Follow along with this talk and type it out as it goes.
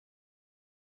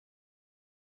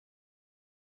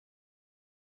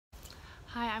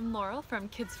Hi, I'm Laurel from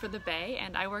Kids for the Bay,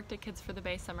 and I worked at Kids for the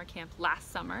Bay Summer Camp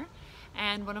last summer.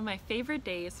 And one of my favorite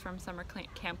days from summer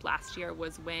camp last year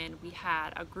was when we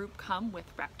had a group come with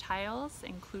reptiles,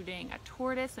 including a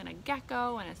tortoise and a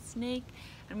gecko and a snake,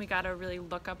 and we got to really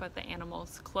look up at the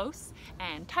animals close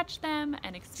and touch them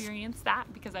and experience that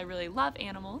because I really love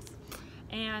animals.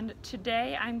 And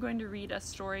today I'm going to read a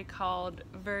story called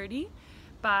Verdi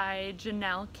by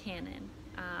Janell Cannon.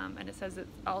 And it says it's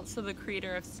also the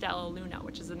creator of Stella Luna,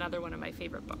 which is another one of my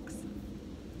favorite books.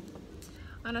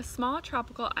 On a small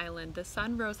tropical island, the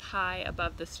sun rose high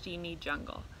above the steamy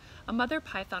jungle. A mother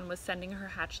python was sending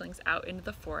her hatchlings out into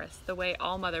the forest the way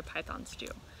all mother pythons do.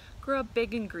 "Grow up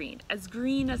big and green as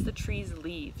the tree's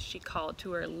leaves," she called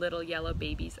to her little yellow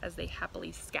babies as they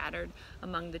happily scattered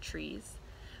among the trees.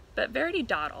 But Verdi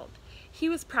dawdled. He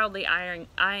was proudly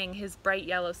eyeing his bright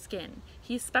yellow skin.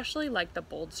 He especially liked the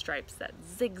bold stripes that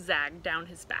zigzagged down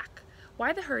his back.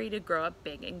 Why the hurry to grow up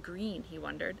big and green, he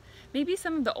wondered. Maybe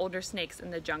some of the older snakes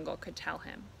in the jungle could tell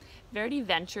him. Verdi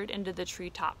ventured into the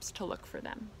treetops to look for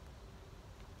them.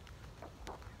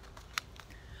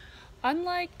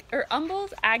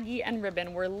 Umbles, Aggie, and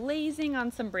Ribbon were lazing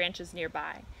on some branches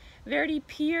nearby. Verdi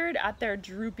peered at their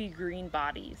droopy green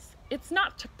bodies. "It's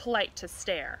not polite to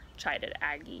stare," chided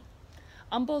Aggie.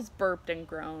 Umbles burped and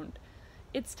groaned.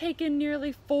 "It's taken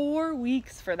nearly 4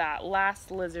 weeks for that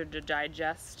last lizard to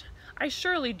digest. I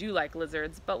surely do like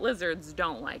lizards, but lizards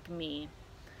don't like me."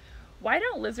 "Why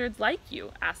don't lizards like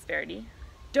you?" asked Verdi.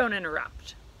 "Don't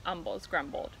interrupt," Umbles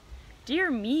grumbled. "Dear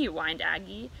me," whined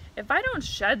Aggie. "If I don't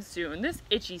shed soon, this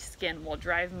itchy skin will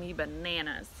drive me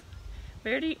bananas."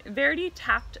 Verdi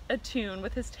tapped a tune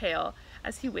with his tail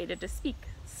as he waited to speak.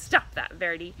 "Stop that,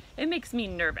 Verdi. It makes me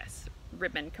nervous,"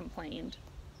 Ribbon complained.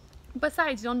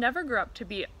 "Besides, you'll never grow up to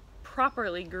be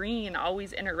properly green,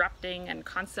 always interrupting and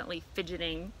constantly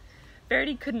fidgeting."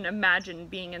 Verdi couldn't imagine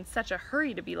being in such a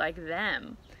hurry to be like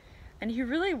them, and he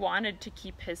really wanted to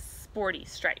keep his sporty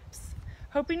stripes.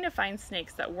 Hoping to find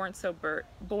snakes that weren't so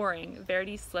boring,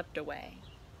 Verdi slipped away.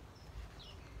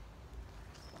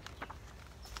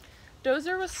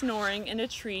 Dozer was snoring in a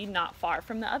tree not far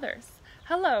from the others.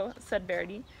 "Hello," said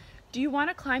Verdi. "Do you want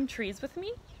to climb trees with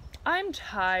me?" "I'm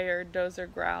tired," Dozer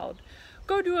growled.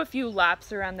 "Go do a few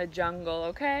laps around the jungle,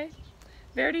 okay?"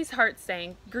 Verdi's heart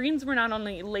sank. Greens were not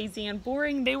only lazy and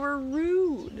boring, they were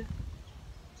rude.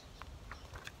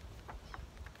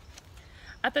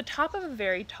 At the top of a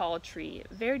very tall tree,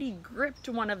 Verdi gripped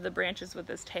one of the branches with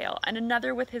his tail and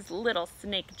another with his little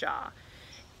snake jaw.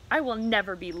 "I will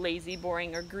never be lazy,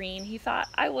 boring, or green," he thought.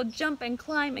 "I will jump and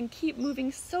climb and keep moving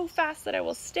so fast that I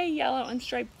will stay yellow and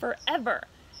striped forever."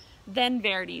 Then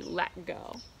Verdi let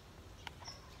go.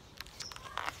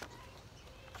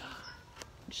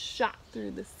 Shot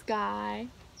through the sky.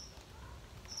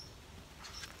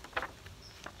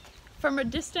 From a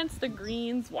distance, the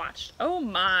greens watched. "Oh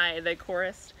my," they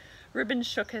chorused. Ribbon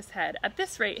shook his head. "At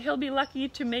this rate, he'll be lucky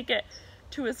to make it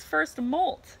to his first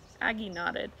molt." Aggie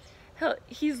nodded.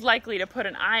 He's likely to put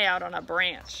an eye out on a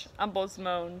branch," Umbles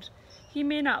moaned. "He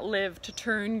may not live to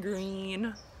turn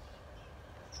green."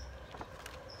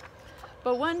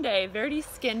 But one day, Verdi's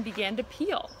skin began to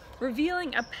peel,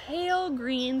 revealing a pale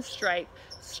green stripe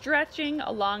stretching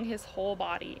along his whole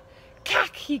body.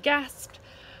 "Cack!" he gasped.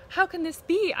 "How can this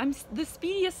be? I'm the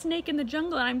speediest snake in the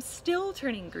jungle and I'm still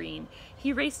turning green."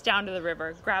 He raced down to the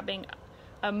river, grabbing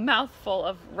a mouthful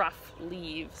of rough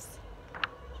leaves.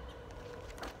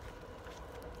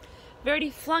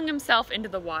 Verdi flung himself into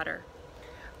the water.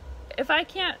 "If I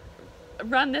can't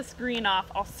run this green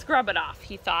off, I'll scrub it off,"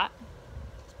 he thought.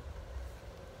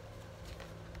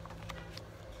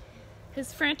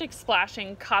 His frantic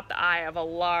splashing caught the eye of a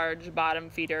large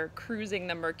bottom feeder cruising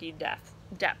the murky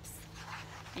depths.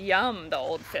 "Yum," the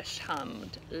old fish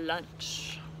hummed.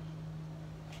 "Lunch."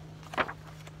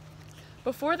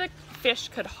 Before the fish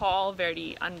could haul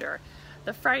Verdi under,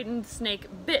 the frightened snake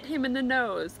bit him in the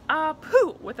nose. "Ah,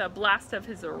 pooh!" With a blast of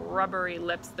his rubbery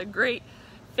lips, the great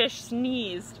fish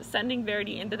sneezed, sending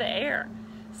Verdi into the air.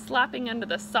 Slapping under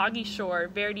the soggy shore,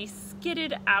 Verdi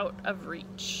skidded out of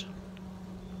reach.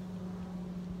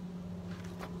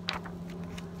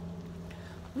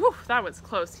 "Whew, that was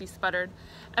close," he sputtered.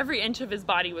 Every inch of his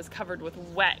body was covered with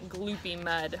wet, gloopy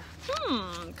mud.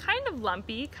 Kind of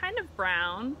lumpy, kind of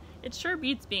brown. It sure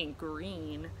beats being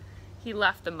green." He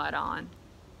left the mud on.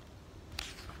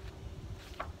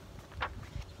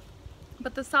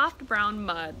 But the soft brown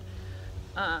mud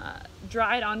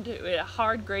dried into a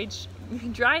hard gray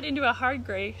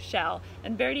shell,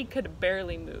 and Verdi could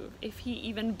barely move. If he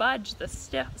even budged, the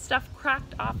stuff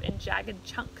cracked off in jagged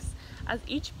chunks. As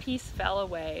each piece fell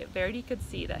away, Verdi could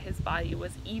see that his body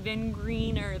was even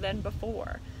greener than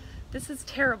before. "This is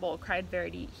terrible," cried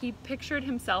Verdi. He pictured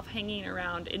himself hanging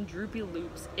around in droopy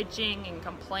loops, itching and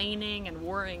complaining and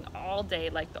worrying all day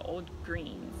like the old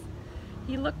greens.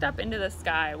 He looked up into the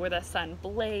sky where the sun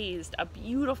blazed a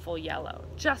beautiful yellow,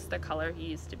 just the color he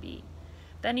used to be.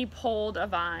 Then he pulled a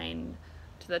vine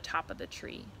to the top of the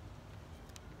tree.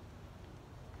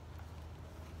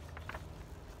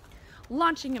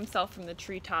 Launching himself from the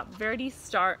treetop, Verdi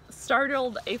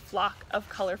startled a flock of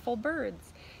colorful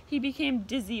birds. He became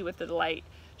dizzy with delight,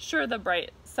 sure the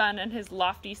bright sun and his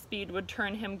lofty speed would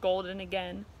turn him golden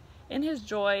again. In his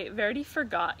joy, Verdi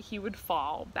forgot he would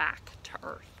fall back to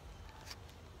earth.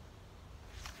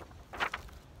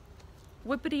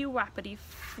 Whippity-wappity,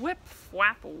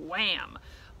 whip-whap-wham!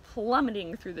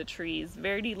 Plummeting through the trees,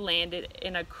 Verdi landed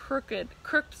in a crooked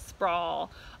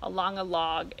sprawl along a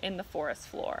log in the forest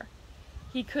floor.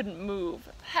 He couldn't move.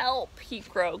 "Help!" he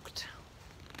croaked.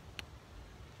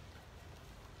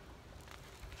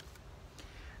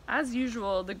 As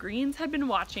usual, the greens had been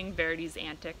watching Verdi's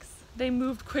antics. They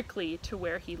moved quickly to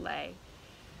where he lay.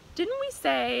 "Didn't we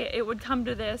say it would come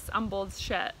to this?"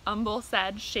 Umble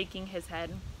said, shaking his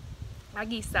head.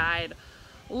 Aggie sighed.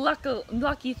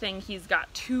 Lucky thing he's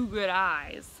got 2 good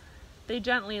eyes." They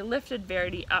gently lifted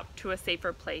Verdi up to a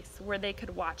safer place where they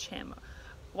could watch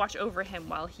over him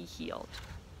while he healed.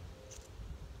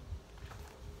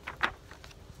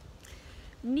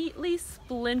 Neatly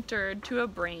splinted to a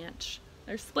branch,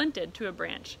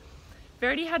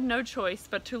 Verdi had no choice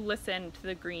but to listen to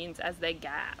the greens as they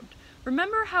gabbed.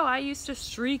 "Remember how I used to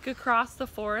streak across the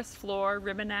forest floor?"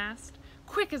 Ribbon asked.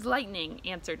 "Quick as lightning,"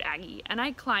 answered Aggie, "and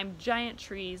I climbed giant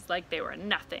trees like they were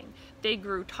nothing. They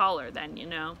grew taller then, you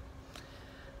know."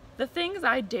 "The things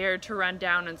I dared to run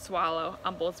down and swallow,"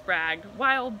 Umbles bragged.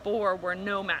 "Wild boar were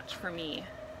no match for me."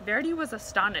 Verdi was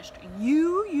astonished.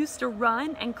 "You used to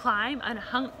run and climb and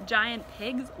hunt giant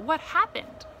pigs? What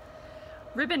happened?"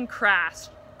 "Ribbon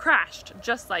crashed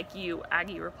just like you,"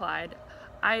 Aggie replied.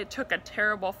 "I took a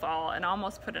terrible fall and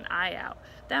almost put an eye out.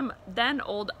 Then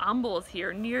old Umbles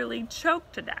here nearly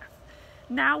choked to death.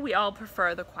 Now we all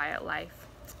prefer the quiet life.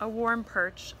 A warm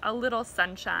perch, a little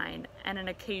sunshine, and an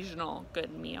occasional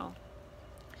good meal."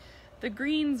 The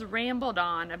greens rambled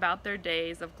on about their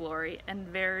days of glory, and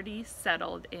Verdi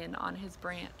settled in on his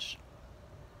branch.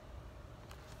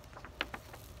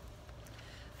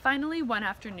 Finally, one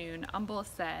afternoon, Umble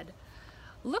said,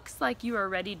 "Looks like you are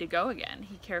ready to go again."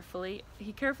 He carefully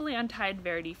untied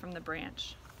Verdi from the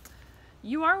branch.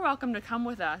 "You are welcome to come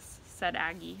with us," said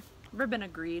Aggie. Ribbon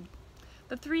agreed.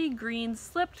 The 3 greens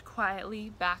slipped quietly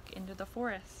back into the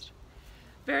forest.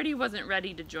 Verdi wasn't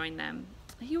ready to join them.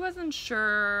 He wasn't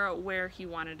sure where he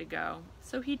wanted to go,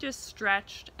 so he just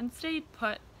stretched and stayed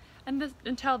put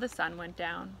until the sun went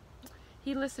down.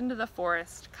 He listened to the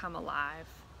forest come alive.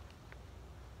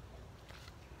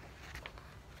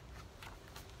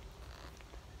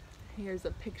 Here's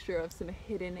a picture of some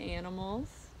hidden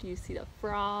animals. Do you see the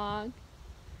frog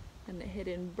and the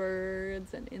hidden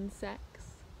birds and insects?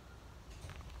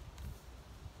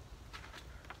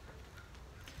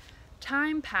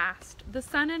 Time passed. The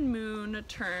sun and moon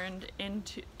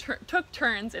took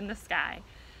turns in the sky.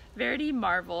 Verdi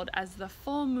marveled as the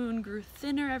full moon grew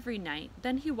thinner every night.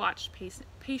 Then he watched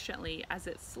patiently as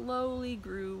it slowly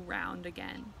grew round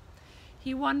again.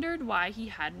 He wondered why he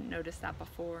hadn't noticed that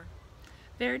before.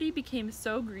 Verdi became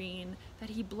so green that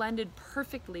he blended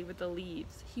perfectly with the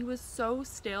leaves. He was so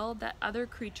still that other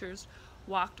creatures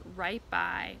walked right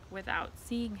by without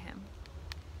seeing him.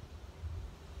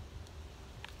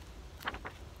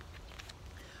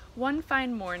 One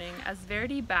fine morning, as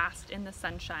Verdi basked in the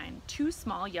sunshine, 2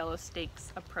 small yellow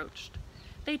snakes approached.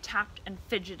 They tapped and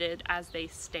fidgeted as they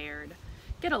stared.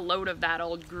 "Get a load of that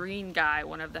old green guy,"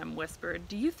 one of them whispered.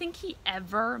 "Do you think he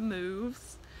ever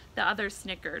moves?" The other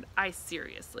snickered. "I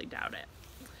seriously doubt it."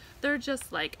 "They're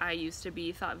just like I used to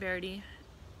be," thought Verdi.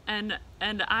 And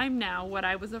I'm now what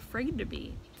I was afraid to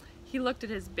be." He looked at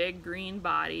his big green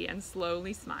body and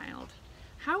slowly smiled.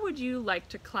 "How would you like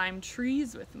to climb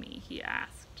trees with me?" he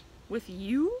asked. "With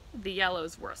you?" The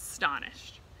yellows were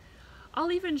astonished.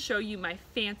 "I'll even show you my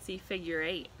fancy figure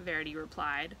 8, Verdi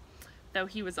replied, though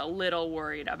he was a little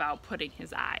worried about putting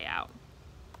his eye out.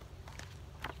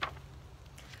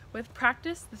 With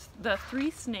practice, the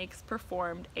 3 snakes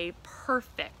performed a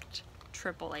perfect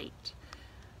triple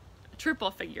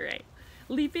figure 8.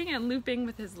 Leaping and looping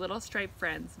with his little striped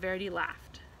friends, Verdi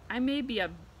laughed. "I may be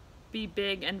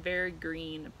big and very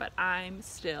green, but I'm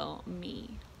still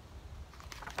me."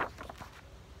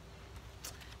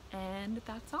 And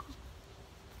that's all.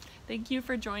 Thank you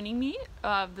for joining me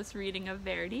of this reading of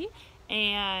Verdi,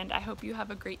 and I hope you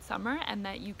have a great summer and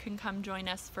that you can come join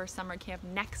us for summer camp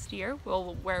next year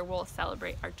where we'll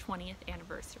celebrate our 20th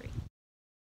anniversary.